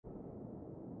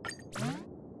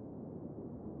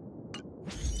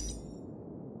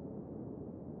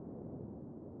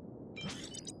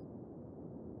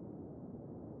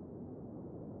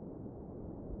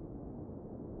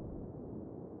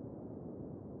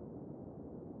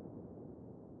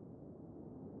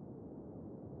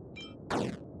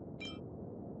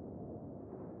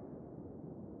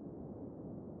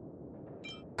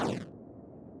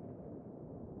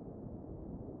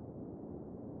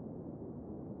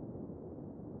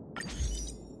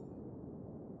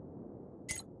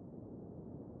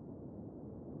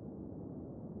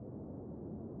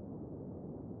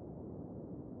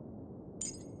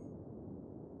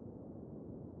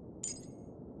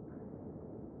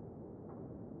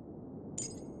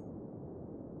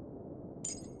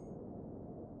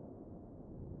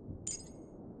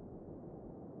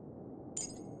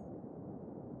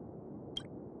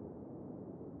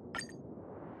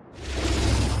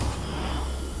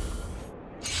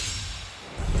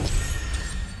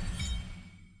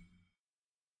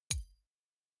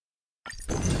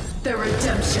The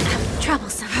redemption.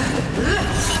 Troublesome.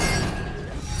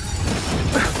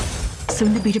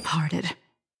 Soon to be departed.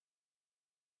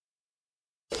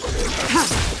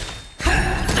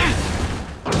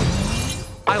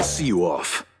 I'll see you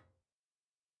off.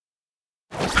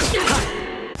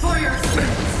 For your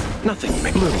sins. Nothing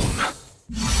may bloom.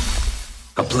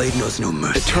 A blade knows no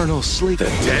mercy. Eternal sleep. The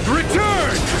dead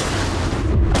return!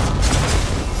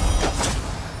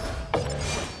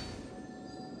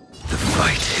 The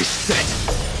fight is set.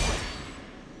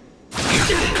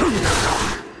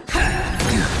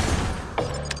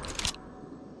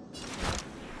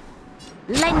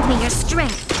 Lend me your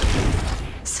strength.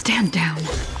 Stand down.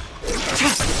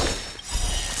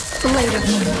 Blade of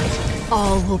moonlight.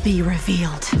 All will be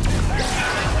revealed.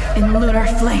 In lunar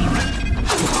flame.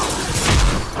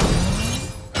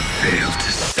 Failed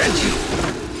to send you.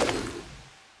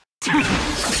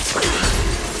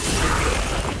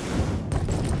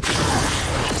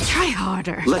 Try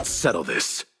harder. Let's settle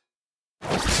this.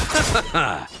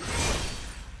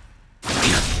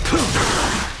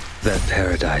 That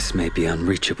paradise may be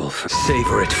unreachable for...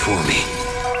 Savor it for me.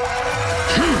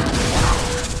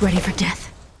 Ready for death?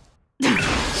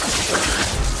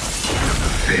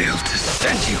 Failed to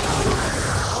send you.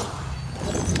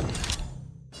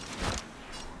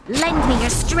 Lend me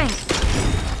your strength.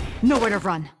 Nowhere to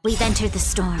run. We've entered the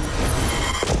storm.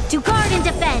 To guard and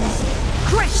defend.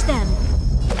 Crush them.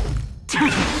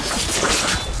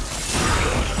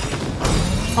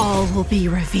 All will be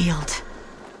revealed.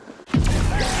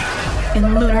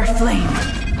 In lunar flame.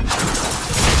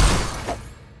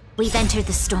 We've entered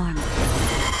the storm.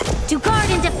 To guard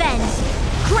and defend.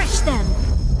 Crush them.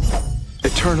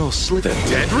 Eternal sleep. The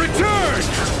dead return!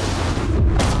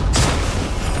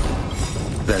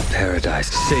 That paradise.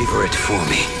 Savor it for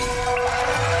me.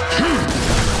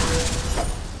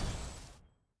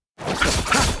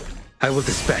 I will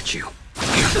dispatch you.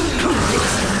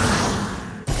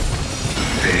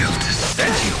 Failed to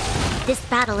send you. This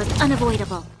battle is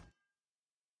unavoidable.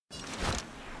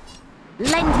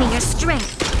 Lend me your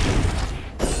strength.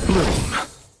 Bloom.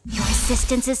 Your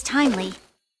assistance is timely.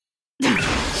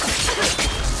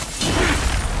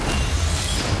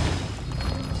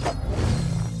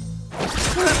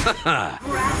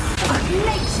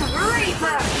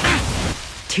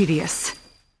 Tedious.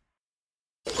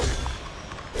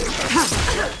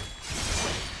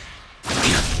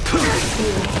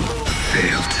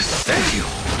 Failed to send you.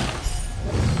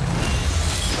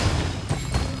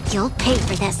 You'll pay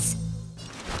for this.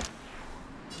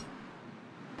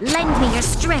 Lend me your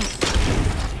strength.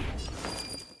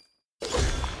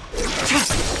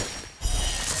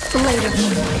 Blade of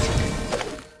moonlight.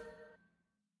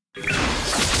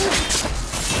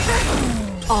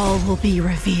 All will be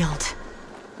revealed.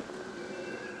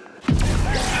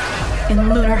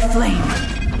 In lunar flame.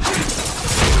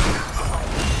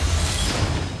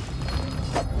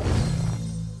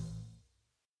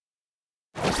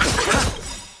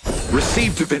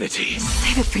 Receive divinity.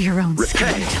 Save it for your own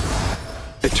Repay. skin.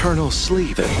 Eternal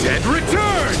sleep. The dead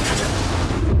return!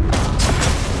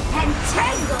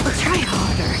 Entangle! Try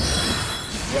harder.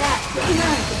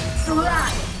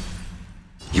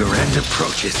 Your end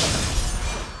approaches.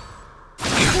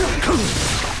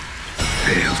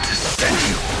 Failed to send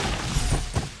you.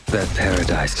 That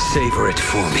paradise. Savor it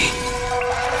for me.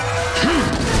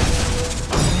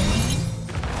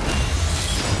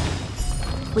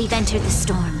 We've entered the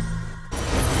storm.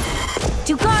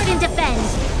 To guard and defend.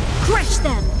 Crush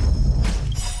them.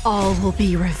 All will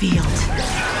be revealed.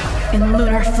 In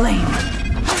lunar flame.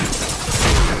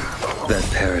 That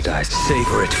paradise.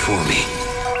 Savor it for me.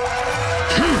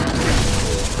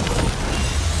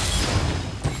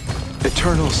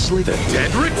 Eternal sleep. The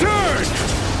dead return!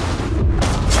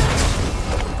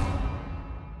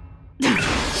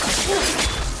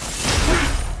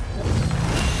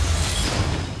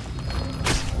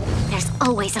 There's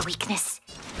always a weakness.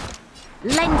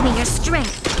 Lend me your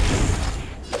strength.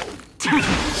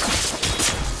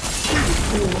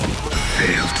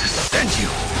 Failed to stand you.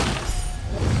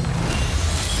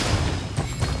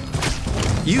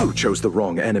 You chose the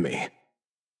wrong enemy.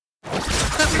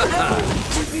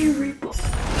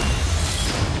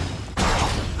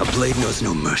 A blade knows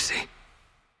no mercy.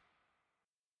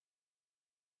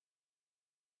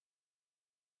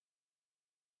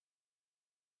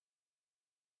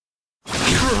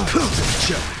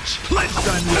 Challenge. Let's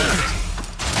unload.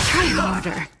 Try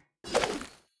harder.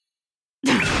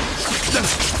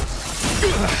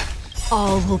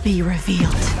 All will be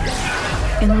revealed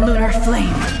in lunar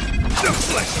flame. The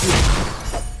flesh wound.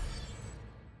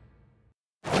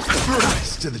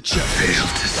 Rise to the challenge. Failed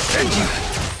to stand you.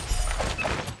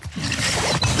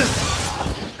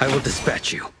 I will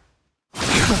dispatch you.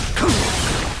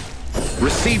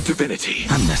 Receive divinity.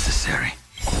 Unnecessary.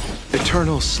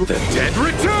 Eternal sleep. The dead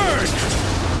return!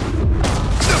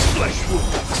 The flesh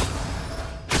wound.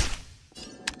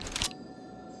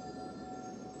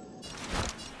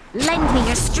 Lend me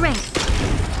your strength.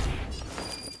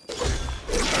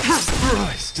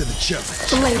 Rise to the challenge.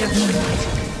 Blade of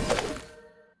moonlight.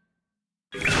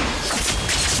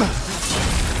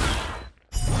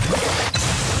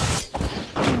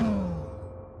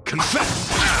 Confess.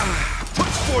 Put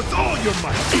forth all your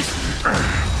might.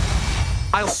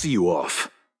 I'll see you off.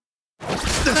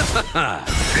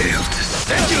 Failed to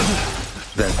stand you.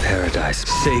 That paradise,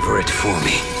 savor it for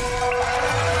me.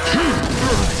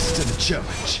 Rise to the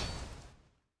challenge.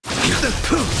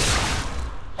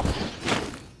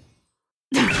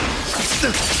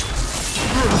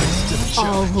 Rise to the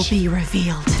All challenge. will be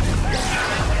revealed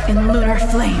in lunar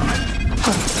flame.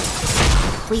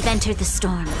 We've entered the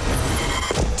storm.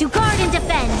 To guard and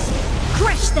defend,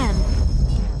 crush them.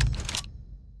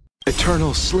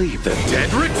 Eternal sleep. The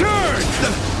dead return!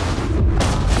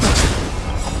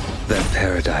 That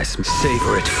paradise,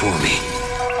 savor it for me.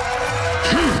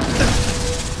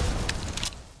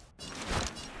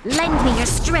 Lend me your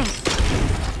strength.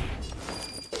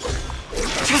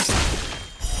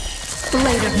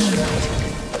 Blade of moonlight.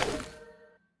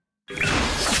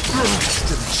 Rise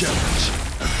to the challenge.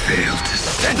 Failed to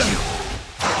stand you.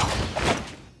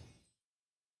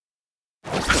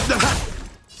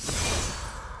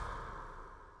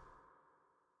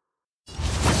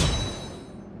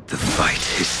 The fight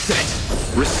is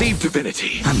set. Receive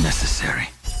divinity. Unnecessary.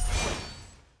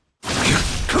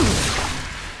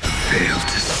 Failed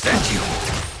to stand you.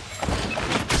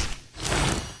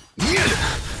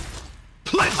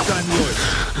 Pledged on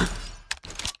loyalty.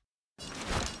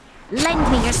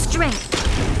 Lend me your strength.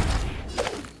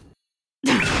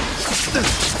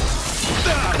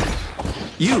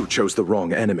 You chose the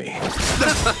wrong enemy.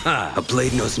 A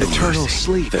blade knows no Eternal mercy.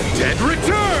 sleep. The dead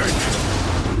return!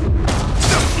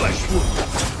 The flesh wound.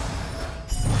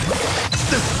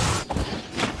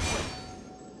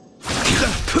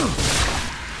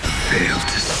 Failed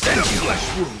to The stand you.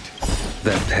 flesh wound.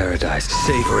 That paradise,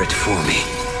 savor it for me.